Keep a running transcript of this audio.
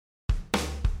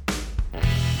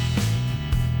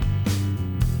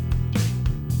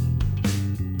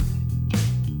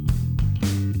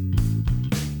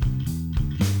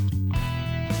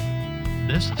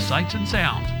This is Sights and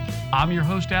Sounds. I'm your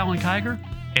host, Alan Kiger,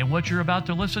 and what you're about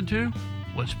to listen to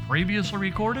was previously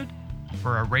recorded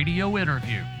for a radio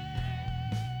interview.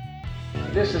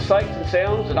 This is Sights and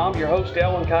Sounds, and I'm your host,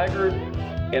 Alan Kiger,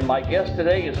 and my guest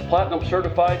today is Platinum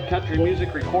Certified Country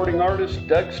Music Recording Artist,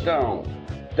 Doug Stone.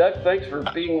 Doug, thanks for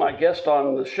being my guest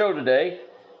on the show today.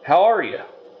 How are you?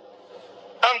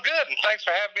 I'm good, and thanks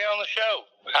for having me on the show.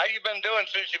 How you been doing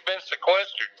since you've been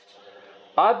sequestered?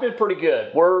 I've been pretty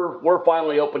good. We're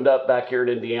finally opened up back here in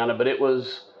Indiana, but it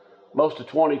was most of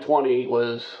 2020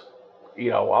 was,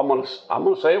 I'm gonna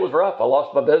say it was rough. I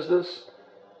lost my business.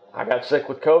 I got sick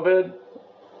with COVID,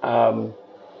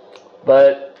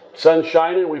 but sun's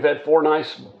shining. We've had 4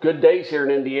 nice, good days here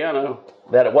in Indiana.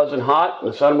 That it wasn't hot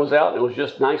and the sun was out, and it was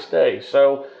just nice days.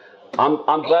 So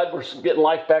I'm glad we're getting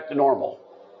life back to normal.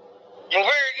 Well,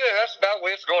 very good. That's about the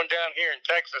way it's going down here in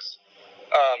Texas.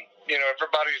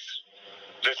 Everybody's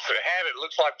that's had it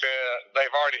looks like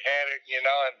they've already had it, and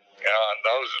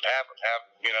those that haven't have,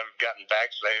 gotten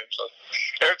vaccinated. So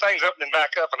everything's opening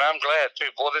back up, and I'm glad, too.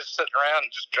 Boy, this sitting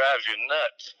around just drives you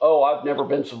nuts. Oh, I've never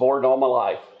been so bored in all my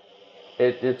life.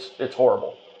 It's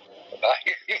horrible.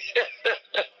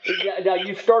 Now, have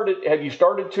you started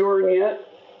touring yet?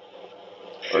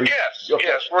 Yes, okay.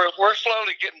 Yes. We're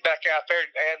slowly getting back out there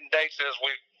and adding dates as we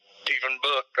even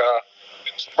book.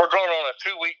 We're going on a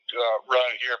 2-week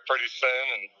run here pretty soon,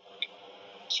 and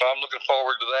so I'm looking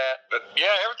forward to that. But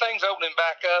yeah, everything's opening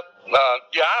back up.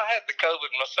 I had the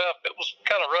COVID myself. It was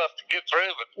kind of rough to get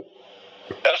through, but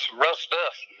that's some rough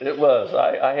stuff. It was.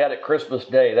 I had it Christmas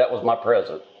Day. That was my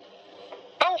present.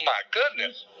 Oh my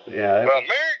goodness! Yeah. Well,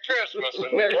 Merry Christmas,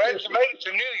 and glad you made it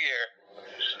to New Year.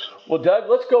 Well, Doug,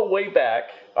 let's go way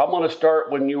back. I'm going to start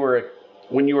when you were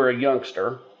a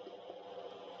youngster.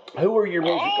 Who were your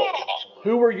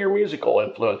musical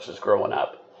influences growing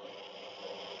up?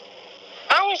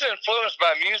 I was influenced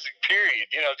by music,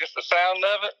 period. Just the sound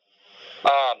of it.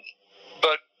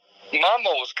 But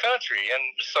Mama was country,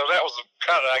 and so that was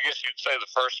kind of, I guess you'd say, the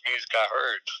first music I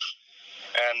heard.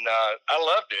 And I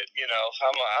loved it.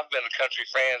 I've been a country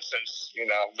fan since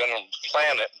I've been on the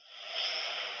planet.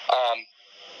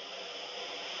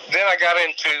 Then I got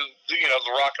into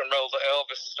the rock and roll, the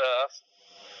Elvis stuff.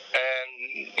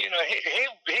 And, he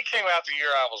came out the year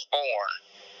I was born.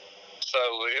 So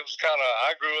it was kind of,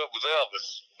 I grew up with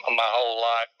Elvis my whole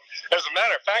life. As a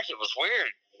matter of fact, it was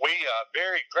weird. We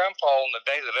buried Grandpa on the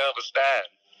day that Elvis died.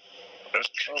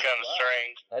 It's kind of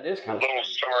strange. That is kind of little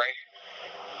strange. Story.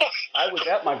 I was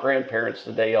at my grandparents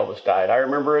the day Elvis died. I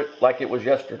remember it like it was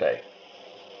yesterday.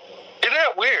 Isn't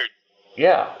that weird?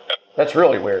 Yeah, that's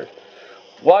really weird.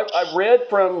 Well, I read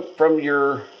from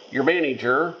your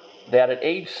manager that at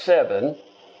age 7,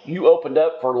 you opened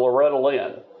up for Loretta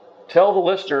Lynn. Tell the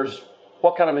listeners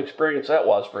what kind of experience that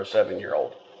was for a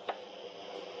 7-year-old.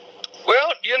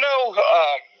 Well,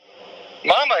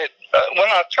 Mama, when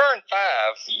I turned 5,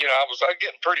 I was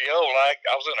getting pretty old. I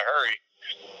was in a hurry.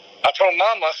 I told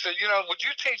Mama, I said, would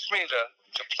you teach me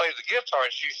to play the guitar?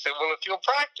 And she said, well, if you'll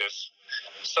practice.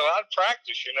 So I'd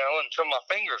practice, until my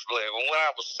fingers bled. And when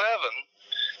I was 7,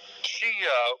 she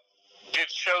did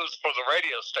shows for the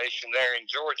radio station there in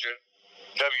Georgia,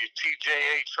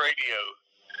 WTJH Radio.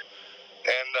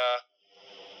 And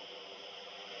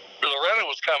Loretta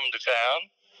was coming to town,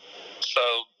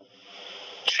 so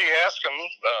she asked them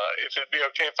if it'd be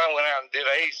okay if I went out and did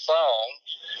a song,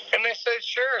 and they said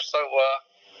sure. So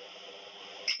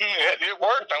it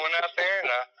worked. I went out there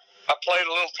and I played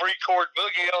a little 3-chord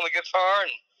boogie on the guitar,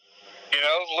 and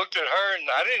looked at her, and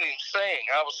I didn't even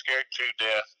sing. I was scared to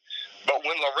death. But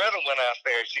when Loretta went out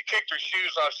there, she kicked her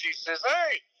shoes off. She says,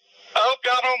 "Hey, I hope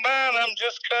y'all don't mind. I'm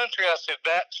just country." I said,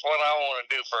 "That's what I want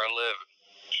to do for a living."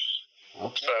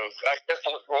 Okay. So I guess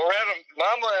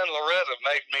Mama and Loretta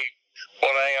made me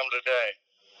what I am today.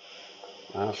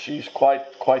 Well, she's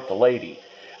quite the lady.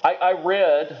 I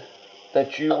read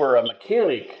that you were a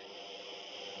mechanic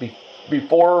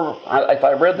before, if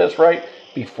I read this right,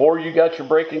 before you got your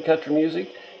break in country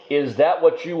music. Is that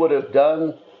what you would have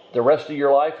done the rest of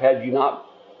your life had you not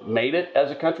made it as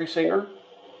a country singer?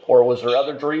 Or was there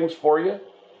other dreams for you?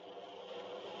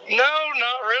 No,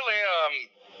 not really.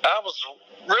 I was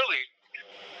really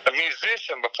a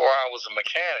musician before I was a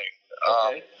mechanic.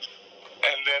 Okay.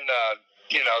 And then,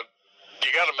 you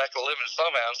got to make a living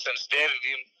somehow. Since Daddy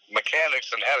did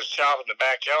mechanics and had a shop in the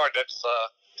backyard, that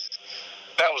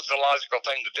was the logical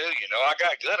thing to do. I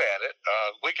got good at it.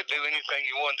 We could do anything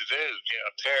you wanted to do.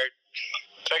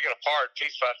 Take it apart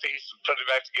piece by piece and put it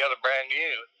back together brand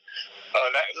new.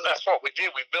 That's what we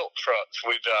did. We built trucks.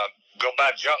 We'd go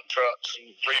buy junk trucks and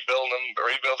rebuild them,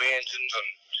 rebuild the engines, and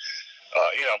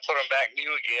put them back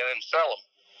new again and sell them.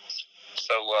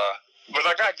 So, but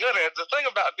I got good at it. The thing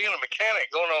about being a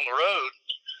mechanic going on the road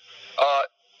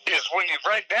is when you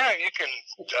break down, you can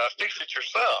fix it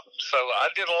yourself. So I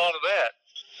did a lot of that.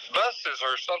 Buses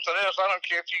or something else, I don't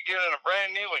care if you get in a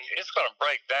brand new one, it's going to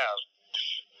break down.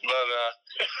 But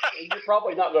you're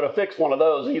probably not going to fix one of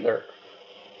those either.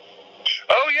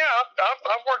 Oh yeah,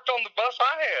 I've worked on the bus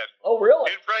I had. Oh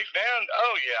really? It'd break down.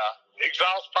 Oh yeah,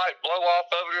 exhaust pipe blow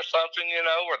off of it or something, you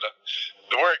know, or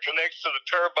where it connects to the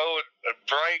turbo would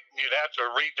break. You'd have to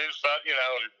redo something, you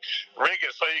know, and rig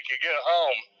it so you could get it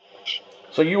home.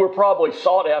 So you were probably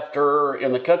sought after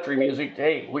in the country music.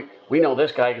 Hey, we know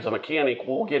this guy is a mechanic.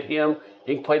 We'll get him.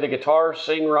 He can play the guitar,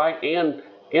 sing right, and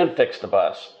fix the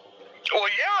bus. Well,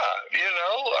 yeah, you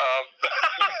know.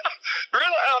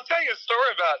 Really, I'll tell you a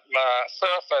story about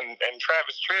myself and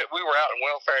Travis Tritt. We were out in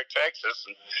Welfare, Texas,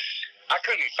 and I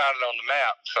couldn't even find it on the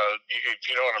map. So if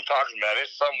you know what I'm talking about,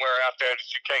 it's somewhere out there that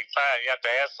you can't find. You have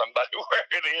to ask somebody where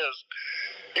it is.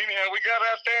 Anyhow, we got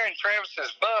out there, and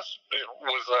Travis's bus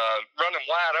was running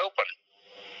wide open.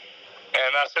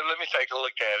 And I said, let me take a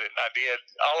look at it. And I did.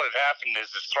 All that happened is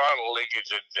the throttle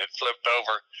leakage had flipped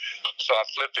over. So I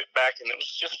flipped it back, and it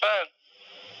was just fine.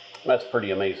 That's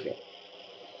pretty amazing.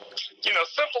 You know,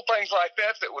 simple things like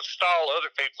that would stall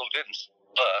other people didn't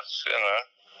us, you know.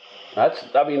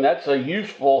 That's a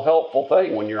useful, helpful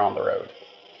thing when you're on the road.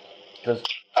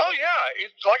 Oh yeah,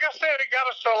 like I said, it got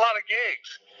us to a lot of gigs.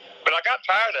 But I got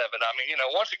tired of it. I mean, you know,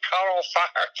 once it caught on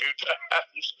fire 2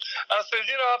 times, I said,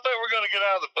 you know, I think we're going to get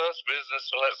out of the bus business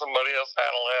and let somebody else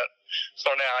handle that. So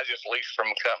now I just lease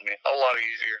from a company. A lot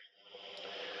easier.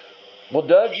 Well,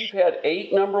 Doug, you've had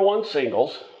 8 #1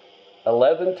 singles,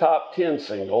 11 top 10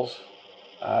 singles.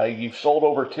 You've sold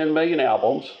over 10 million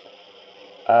albums.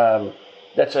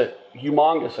 That's a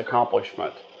humongous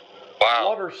accomplishment. Wow.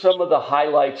 What are some of the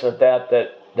highlights of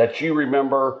that you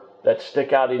remember that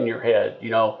stick out in your head?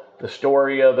 You know, the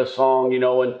story of a song, you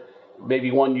know, and maybe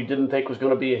one you didn't think was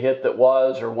going to be a hit that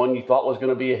was, or one you thought was going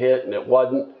to be a hit and it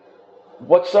wasn't.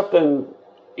 What's something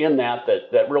in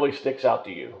that really sticks out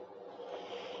to you?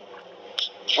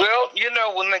 Well, you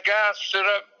know, when the guy stood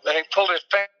up and he pulled his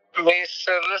pants and he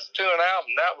said, let's do an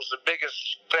album, that was the biggest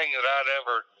thing that I'd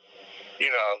ever, you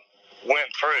know,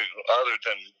 went through, other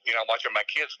than, you know, watching my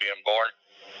kids being born.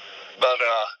 But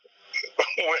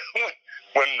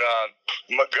when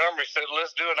Montgomery said,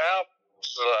 let's do an album,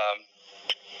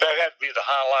 that had to be the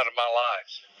highlight of my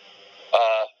life.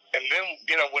 And then,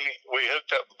 you know, when we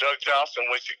hooked up with Doug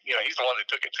Johnson, which, you know, he's the one that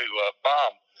took it to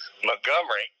Bob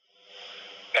Montgomery,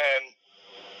 and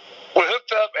we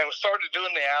hooked up and we started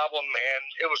doing the album, and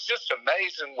it was just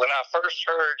amazing when I first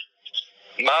heard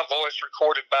my voice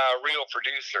recorded by a real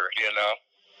producer, you know.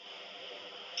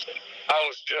 I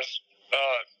was just,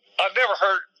 I've never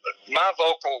heard my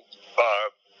vocal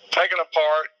taken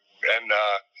apart and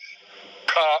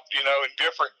comped, you know, in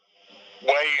different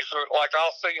ways. Like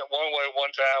I'll sing it one way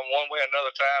one time, one way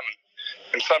another time,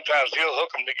 and sometimes he'll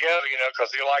hook them together, you know,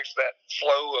 because he likes that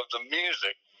flow of the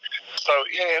music. So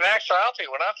in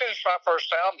actuality, when I finished my first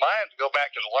album, I had to go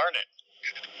back and learn it.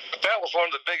 But that was one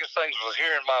of the biggest things, was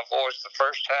hearing my voice the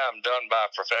first time done by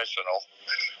a professional.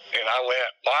 And I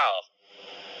went, wow,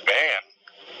 man,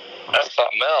 that's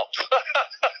something else.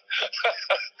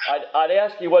 I'd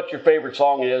ask you what your favorite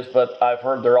song is, but I've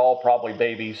heard they're all probably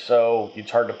babies, so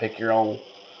it's hard to pick your own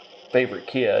favorite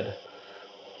kid.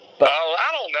 But I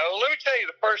don't know. Let me tell you,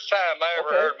 the first time I ever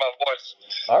heard my voice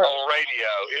on radio,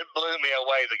 it blew me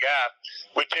away. The guy,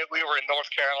 we were in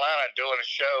North Carolina doing a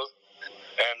show,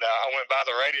 and I went by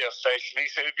the radio station. He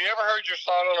said, have you ever heard your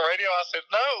song on the radio? I said,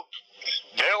 no.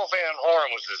 Dale Van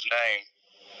Horn was his name.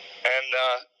 And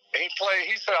he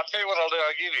said, I'll tell you what I'll do.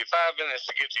 I'll give you 5 minutes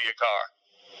to get to your car.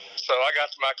 So I got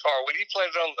to my car. When he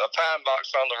played it on a Pine Box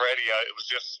on the radio, it was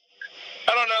just,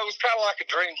 I don't know, it was kind of like a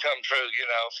dream come true, you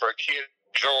know, for a kid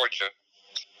in Georgia.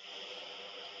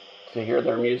 To hear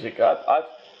their music.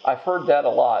 I've heard that a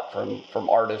lot from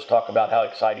artists talk about how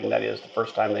exciting that is the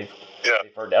first time they've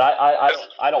heard that.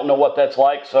 I don't know what that's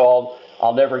like, so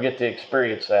I'll never get to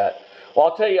experience that. Well,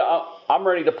 I'll tell you, I'm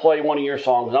ready to play one of your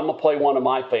songs. I'm gonna play one of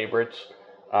my favorites.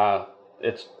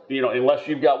 It's, you know, unless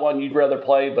you've got one you'd rather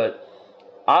play, but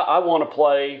I want to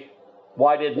play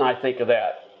Why Didn't I Think of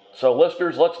That? So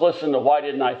listeners, let's listen to Why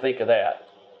Didn't I Think of That?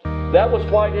 That was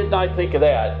Why Didn't I Think of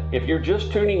That? If you're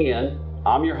just tuning in,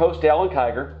 I'm your host, Alan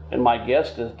Kiger, and my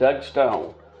guest is Doug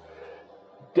Stone.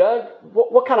 Doug,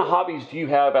 what kind of hobbies do you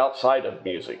have outside of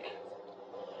music?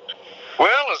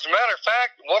 Well, as a matter of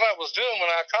fact, what I was doing when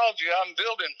I called you, I'm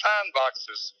building pine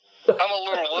boxes. I'm a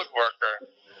little woodworker.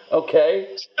 Okay.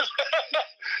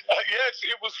 Yeah,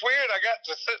 it was weird. I got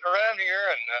to sitting around here,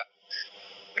 and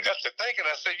got to thinking.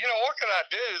 I said, what can I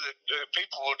do that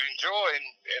people would enjoy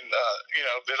and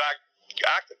that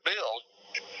I could build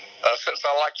since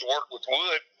I like to work with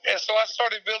wood. And so I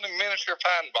started building miniature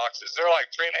pine boxes. They're like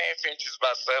 3.5 inches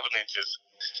by 7 inches,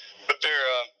 but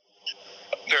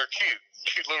they're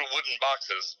cute little wooden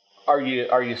boxes. Are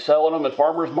you selling them at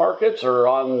farmers markets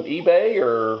or on eBay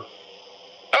or?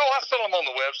 Oh, I sell them on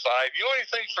the website. You know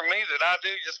anything for me that I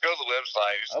do, just go to the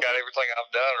website. It's got everything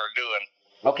I've done or doing.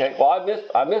 Okay. Well,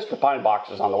 I missed the pine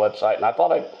boxes on the website, and I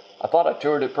thought I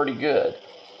toured it pretty good.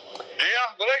 Yeah,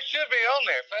 well, they should be on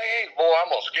there. If they ain't, boy, I'm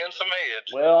gonna skin some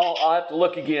heads. Well, I'll have to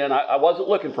look again. I wasn't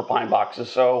looking for pine boxes,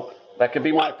 so that could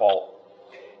be my fault.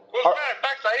 Well, as a matter of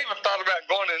fact, I even thought about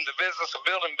going into the business of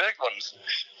building big ones.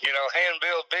 Hand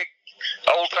build big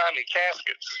old timey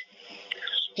caskets.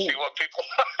 See what people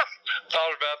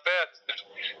thought about that.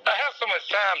 I have so much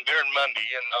time during Monday,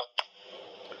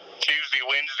 Tuesday,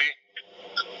 Wednesday.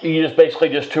 You basically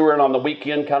just touring on the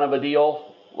weekend kind of a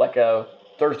deal, like a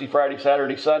Thursday, Friday,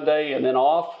 Saturday, Sunday, and then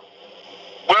off?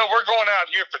 Well, we're going out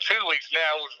here for 2 weeks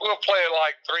now. We'll play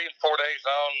like 3 and 4 days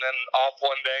on, then off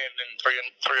one day, and then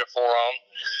three or four on.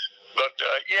 But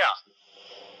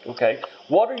yeah. Okay.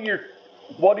 What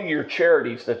are your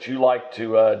charities that you like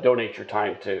to donate your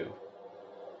time to?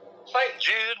 St.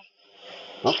 Jude.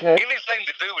 Okay. Anything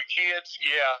to do with kids,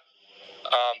 yeah.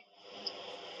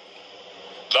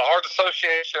 The Heart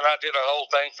Association, I did a whole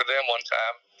thing for them one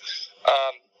time.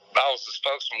 I was the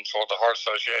spokesman for the Heart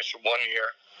Association 1 year.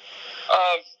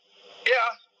 Yeah.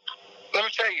 Let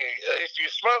me tell you, if you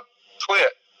smoke,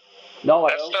 quit. No,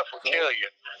 that stuff will kill you.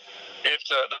 It's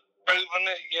proven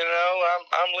it.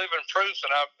 I'm living proof,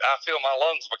 and I feel my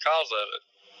lungs because of it.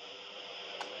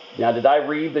 Now, did I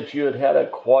read that you had a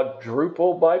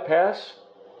quadruple bypass?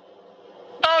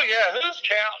 Oh, yeah. Who's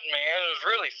counting, man? It was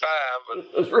really 5. But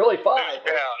it was really 5. Who's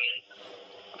counting?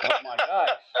 Oh, my gosh.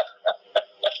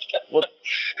 Well,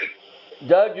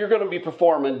 Doug, you're going to be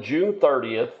performing June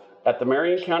 30th at the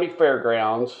Marion County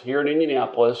Fairgrounds here in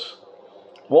Indianapolis.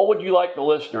 What would you like the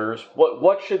listeners,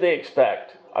 what should they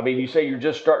expect? I mean, you say you're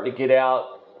just starting to get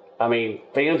out. I mean,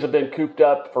 fans have been cooped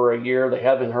up for a year. They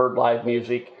haven't heard live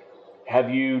music. Have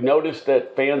you noticed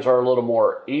that fans are a little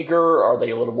more eager? Are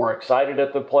they a little more excited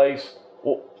at the place?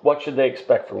 What should they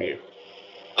expect from you?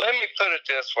 Let me put it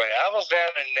this way. I was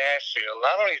down in Nashville.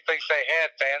 I don't even think they had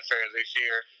fanfare this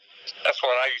year. That's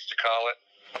what I used to call it.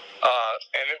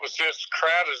 And it was just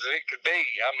crowded as it could be.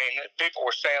 I mean, people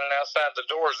were standing outside the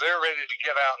doors. They're ready to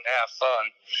get out and have fun.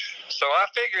 So I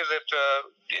figure that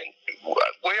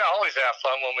we always have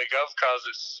fun when we go because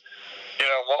it's,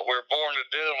 what we're born to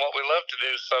do and what we love to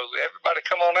do. So everybody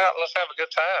come on out and let's have a good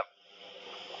time.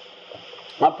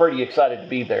 I'm pretty excited to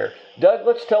be there. Doug,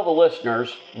 let's tell the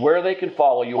listeners where they can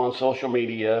follow you on social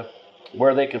media,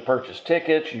 where they can purchase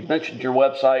tickets. You mentioned your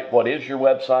website. What is your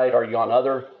website? Are you on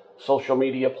other social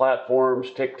media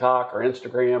platforms, TikTok or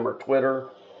Instagram or Twitter?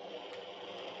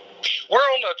 We're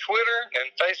on Twitter and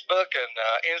Facebook and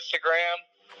Instagram.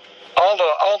 All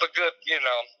the good,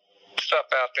 stuff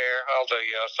out there, all the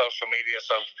social media.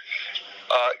 So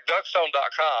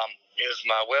DougStone.com is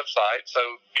my website. So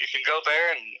you can go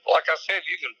there and, like I said,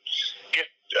 you can get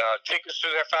tickets to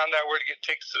there, find out where to get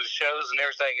tickets to the shows and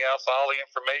everything else, all the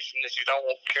information that you don't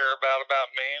care about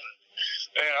me, and,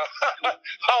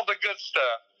 all the good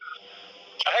stuff.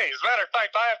 Hey, as a matter of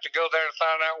fact, I have to go there to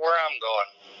find out where I'm going.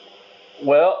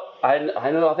 Well,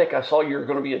 I know. I think I saw you were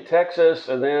going to be in Texas,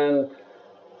 and then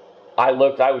I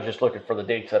was just looking for the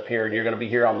dates up here, and you're going to be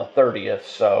here on the 30th.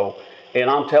 So, and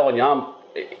I'm telling you,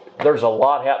 there's a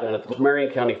lot happening at the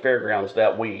Marion County Fairgrounds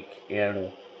that week,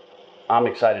 and I'm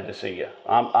excited to see you.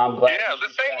 I'm glad. Yeah,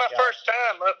 this ain't my first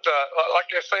time. But, like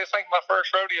I say, this ain't my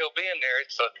first rodeo being there.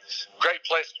 It's a great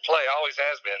place to play. Always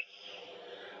has been.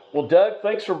 Well, Doug,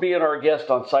 thanks for being our guest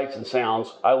on Sights and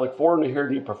Sounds. I look forward to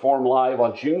hearing you perform live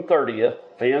on June 30th.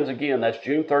 Fans, again, that's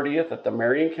June 30th at the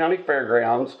Marion County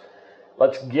Fairgrounds.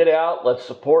 Let's get out. Let's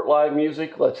support live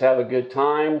music. Let's have a good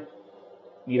time.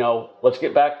 Let's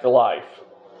get back to life.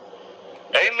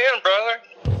 Amen, brother.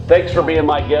 Thanks for being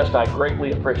my guest. I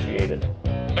greatly appreciate it.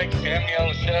 Thanks for having me on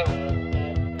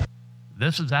the show.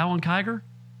 This is Alan Kiger,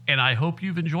 and I hope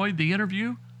you've enjoyed the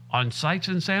interview on Sights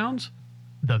and Sounds.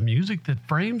 The music that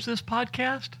frames this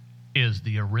podcast is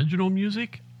the original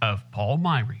music of Paul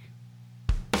Myrie.